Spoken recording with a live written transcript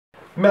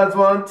Maths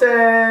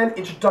 110,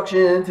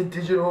 Introduction to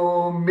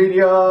Digital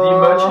Media. The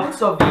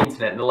emergence of the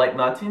internet in the late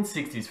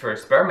 1960s for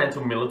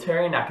experimental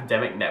military and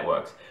academic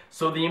networks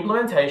saw the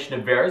implementation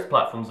of various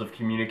platforms of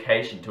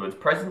communication to its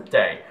present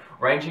day,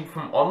 ranging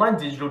from online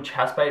digital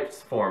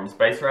chat-based forums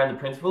based around the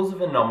principles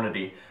of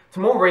anonymity to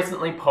more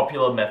recently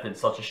popular methods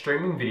such as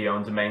streaming video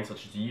on domains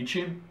such as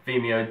YouTube,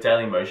 Vimeo,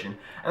 Dailymotion,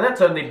 and that's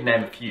only to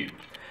name a few.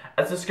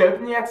 As the scope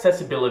and the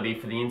accessibility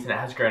for the internet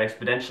has grown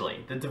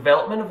exponentially, the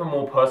development of a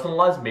more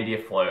personalized media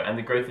flow and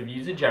the growth of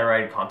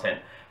user-generated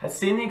content has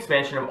seen the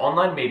expansion of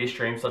online media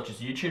streams such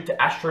as YouTube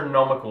to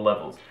astronomical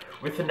levels,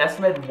 with an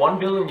estimated 1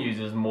 billion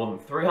users and more than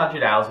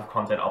 300 hours of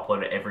content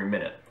uploaded every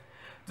minute.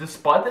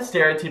 Despite the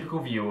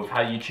stereotypical view of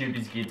how YouTube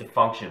is geared to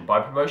function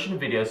by promotion of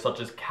videos such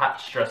as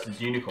cats dressed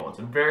as unicorns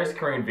and various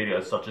Korean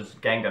videos such as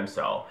Gangnam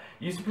Style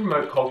used to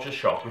promote culture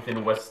shock within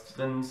a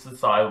Western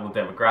societal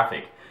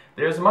demographic,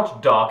 there is a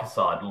much darker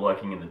side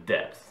lurking in the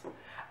depths.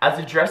 As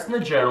addressed in the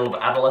Journal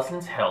of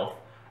Adolescent Health,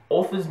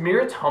 authors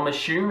Mira Thomas,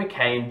 Shuri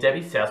McKay, and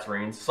Debbie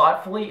Sassery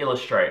insightfully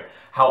illustrate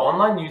how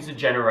online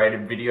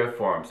user-generated video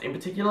forums, in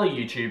particular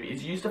YouTube,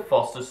 is used to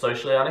foster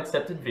socially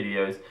unaccepted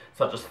videos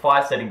such as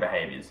fire-setting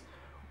behaviors,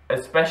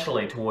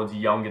 especially towards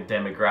younger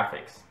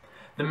demographics.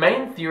 The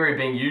main theory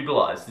being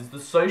utilized is the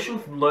social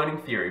learning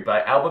theory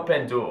by Albert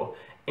Bundera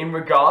in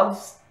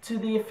regards to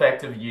the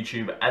effect of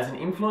YouTube as an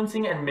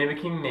influencing and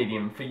mimicking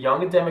medium for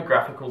younger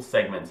demographical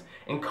segments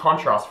in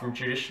contrast from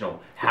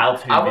traditional how-to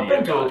video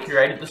guides. Albert Bundera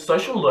created the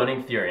social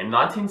learning theory in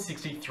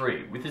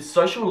 1963 with his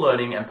social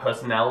learning and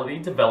personality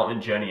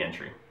development journey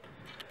entry.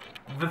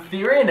 The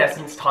theory in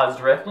essence ties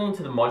directly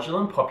into the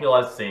modular and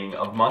popularized seeing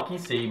of monkey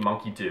see,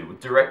 monkey do, with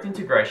direct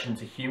integration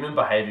to human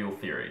behavioral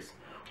theories.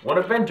 One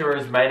of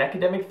Bundera's main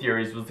academic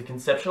theories was the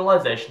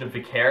conceptualization of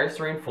vicarious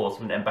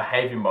reinforcement and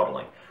behavior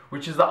modeling,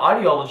 which is the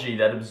ideology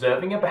that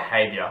observing a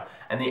behavior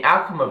and the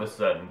outcome of a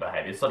certain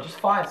behavior, such as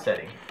fire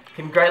setting,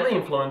 can greatly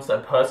influence a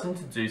person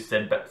to do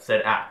said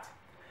act.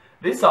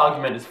 This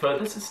argument is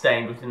further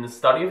sustained within the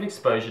study of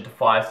exposure to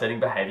fire setting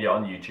behavior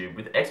on YouTube,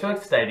 with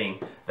experts stating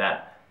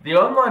that the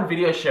online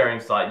video sharing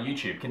site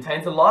YouTube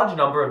contains a large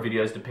number of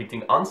videos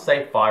depicting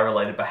unsafe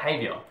fire-related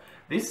behavior.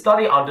 This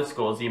study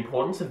underscores the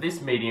importance of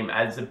this medium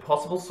as a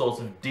possible source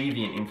of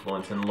deviant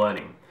influence and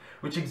learning,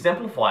 which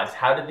exemplifies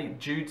how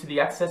due to the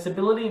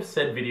accessibility of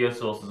said video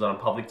sources on a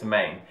public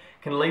domain,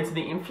 can lead to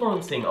the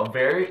influencing of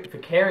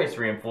vicarious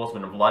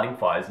reinforcement of lighting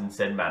fires in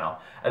said manner,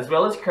 as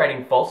well as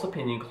creating false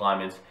opinion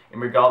climates in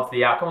regards to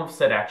the outcome of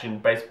said action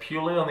based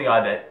purely on the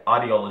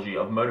ideology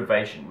of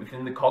motivation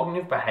within the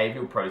cognitive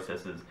behavioral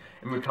processes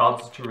in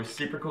regards to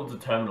reciprocal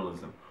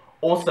determinism,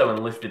 also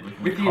enlisted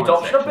with the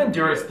adoption of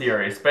Bundera's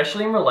theory,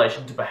 especially in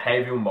relation to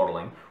behavioral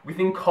modeling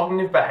within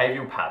cognitive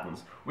behavioral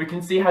patterns, we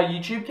can see how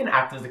YouTube can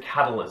act as a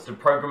catalyst of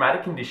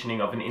programmatic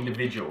conditioning of an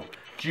individual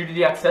due to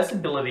the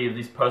accessibility of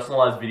these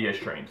personalized video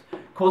streams,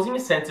 causing a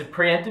sense of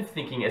preemptive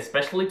thinking,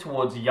 especially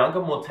towards younger,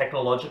 more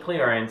technologically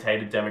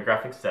orientated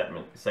demographic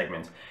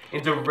segments,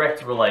 in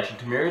direct relation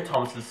to Mira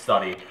Thomas's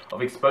study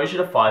of exposure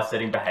to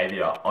fire-setting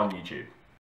behavior on YouTube.